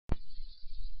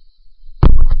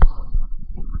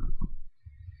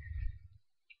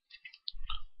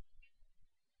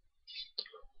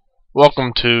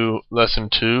Welcome to lesson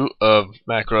 2 of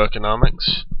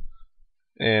macroeconomics,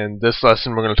 and this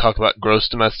lesson we're going to talk about gross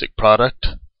domestic product.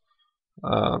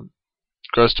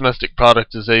 Gross domestic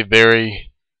product is a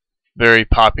very, very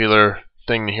popular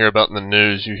thing to hear about in the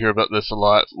news. You hear about this a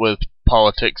lot with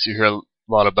politics. You hear a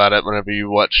lot about it whenever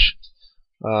you watch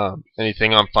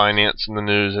anything on finance in the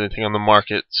news, anything on the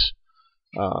markets.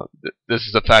 This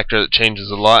is a factor that changes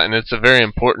a lot, and it's a very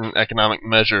important economic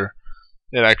measure.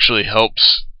 It actually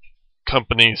helps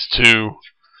companies to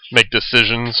make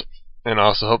decisions and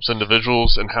also helps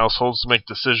individuals and households to make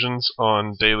decisions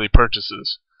on daily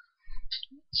purchases.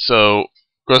 So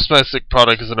gross domestic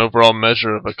product is an overall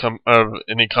measure of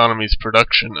an economy's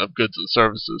production of goods and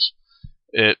services.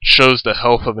 It shows the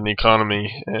health of an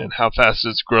economy and how fast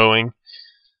it's growing,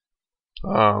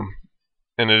 and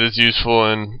it is useful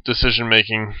in decision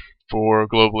making for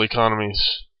global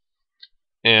economies.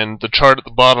 And the chart at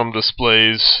the bottom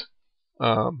displays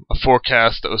a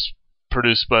forecast that was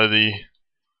produced by the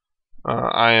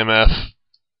IMF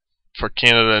for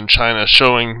Canada and China,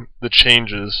 showing the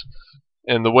changes.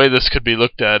 And the way this could be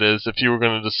looked at is, if you were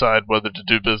going to decide whether to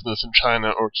do business in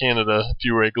China or Canada, if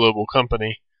you were a global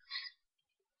company,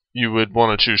 you would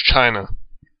want to choose China.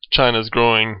 China is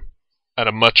growing at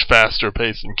a much faster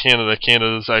pace than Canada.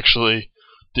 Canada is actually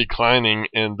declining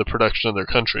in the production of their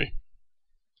country.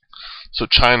 So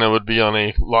China would be on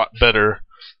a lot better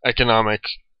economic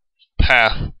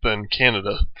path than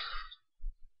Canada.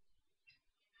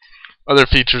 Other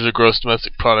features of gross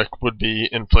domestic product would be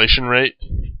inflation rate.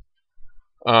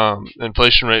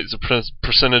 Inflation rate is a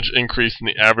percentage increase in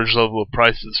the average level of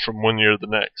prices from one year to the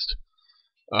next.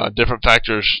 Different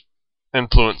factors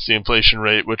influence the inflation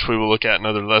rate, which we will look at in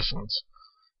other lessons.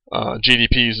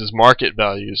 GDP uses market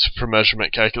values for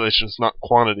measurement calculations, not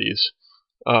quantities.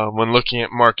 When looking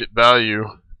at market value,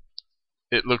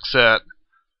 it looks at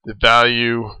the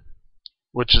value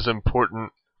which is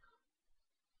important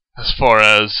as far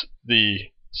as the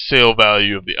sale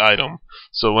value of the item.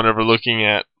 So whenever looking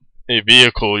at a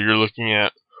vehicle, you're looking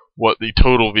at what the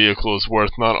total vehicle is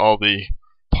worth, not all the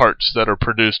parts that are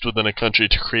produced within a country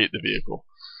to create the vehicle.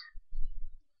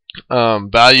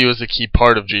 Value is a key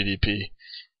part of GDP.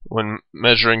 When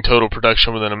measuring total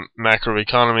production within a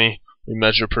macroeconomy, we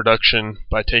measure production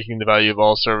by taking the value of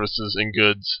all services and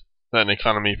goods that an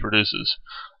economy produces.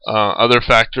 Other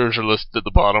factors are listed at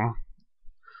the bottom.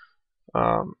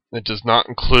 It does not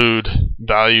include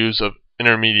values of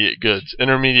intermediate goods.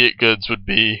 Intermediate goods would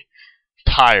be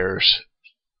tires.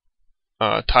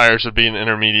 Tires would be an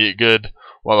intermediate good,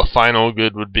 while a final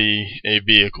good would be a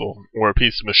vehicle or a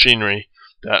piece of machinery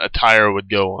that a tire would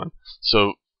go on.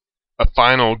 So a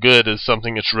final good is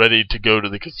something that's ready to go to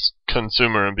the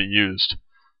consumer and be used,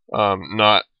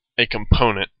 not a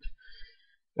component.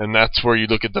 And that's where you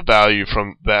look at the value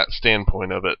from that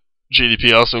standpoint of it.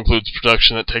 GDP also includes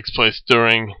production that takes place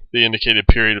during the indicated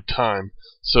period of time.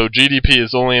 So GDP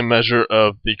is only a measure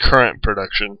of the current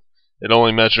production. It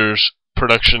only measures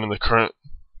production in the current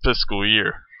fiscal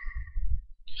year.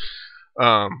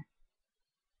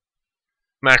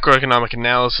 Macroeconomic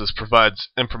analysis provides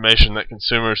information that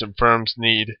consumers and firms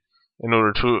need in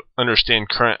order to understand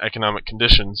current economic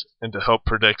conditions and to help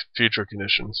predict future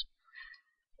conditions.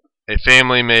 A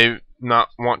family may not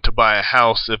want to buy a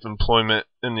house if employment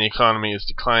in the economy is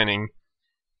declining,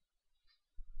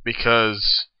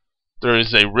 because there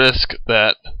is a risk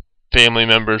that family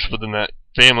members within that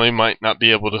family might not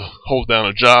be able to hold down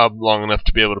a job long enough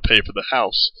to be able to pay for the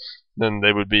house. Then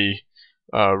they would be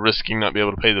risking not being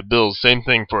able to pay the bills. Same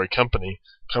thing for a company.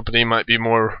 Company might be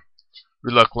more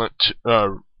reluctant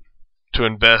to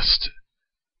invest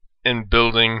in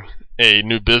building a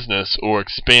new business or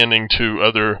expanding to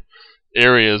other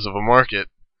areas of a market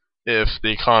if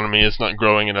the economy is not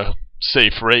growing at a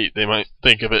safe rate. They might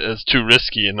think of it as too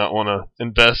risky and not want to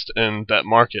invest in that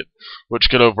market, which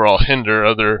could overall hinder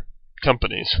other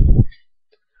companies.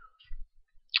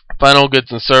 Final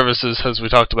goods and services, as we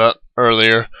talked about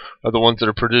earlier, are the ones that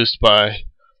are produced by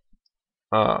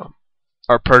are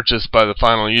purchased by the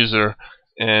final user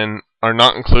and are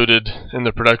not included in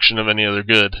the production of any other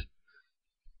good.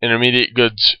 Intermediate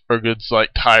goods are goods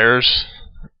like tires,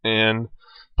 and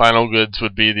final goods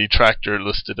would be the tractor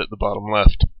listed at the bottom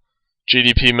left.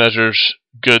 GDP measures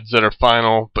goods that are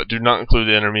final but do not include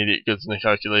the intermediate goods in the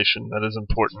calculation. That is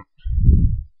important.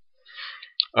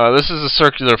 This is a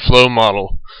circular flow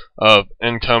model of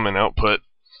income and output.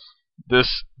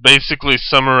 This basically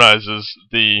summarizes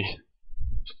the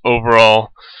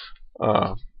overall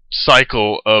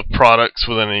cycle of products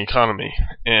within an economy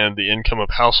and the income of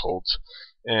households.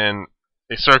 And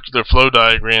a circular flow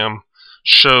diagram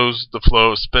shows the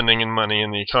flow of spending and money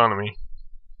in the economy.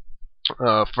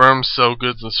 Firms sell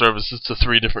goods and services to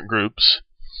 3 different groups,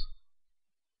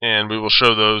 and we will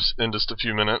show those in just a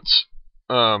few minutes.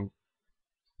 In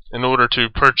order to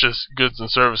purchase goods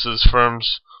and services,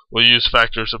 firms will use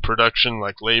factors of production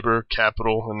like labor,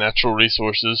 capital, and natural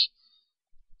resources,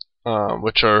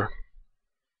 which are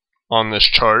on this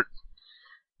chart.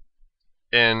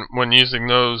 And when using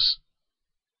those,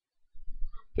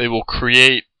 they will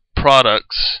create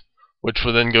products which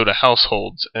will then go to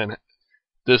households. And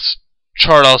this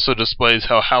chart also displays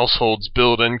how households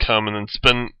build income and then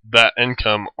spend that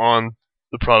income on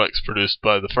the products produced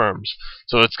by the firms.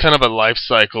 So it's kind of a life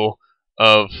cycle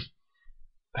of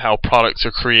how products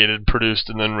are created, produced,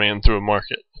 and then ran through a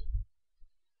market.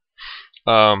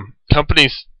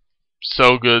 Companies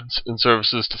sell goods and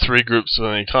services to 3 groups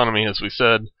within the economy, as we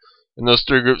said, and those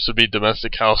 3 groups would be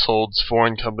domestic households,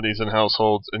 foreign companies and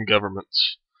households, and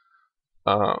governments.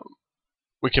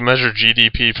 We can measure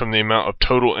GDP from the amount of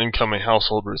total income a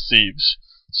household receives.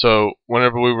 So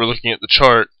whenever we were looking at the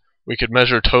chart, we could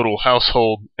measure total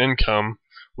household income,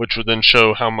 which would then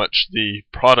show how much the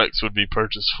products would be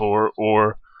purchased for,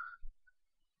 or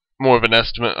more of an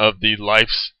estimate of the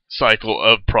life cycle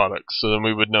of products. So then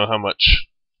we would know how much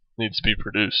needs to be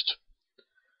produced.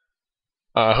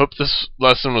 I hope this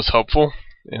lesson was helpful.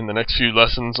 In the next few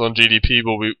lessons on GDP,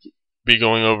 we'll be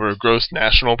going over gross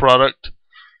national product,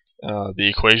 the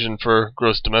equation for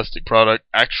gross domestic product,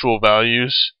 actual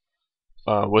values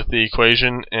with the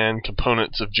equation, and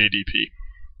components of GDP.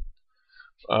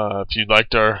 If you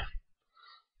liked our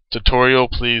tutorial,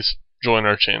 please join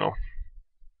our channel.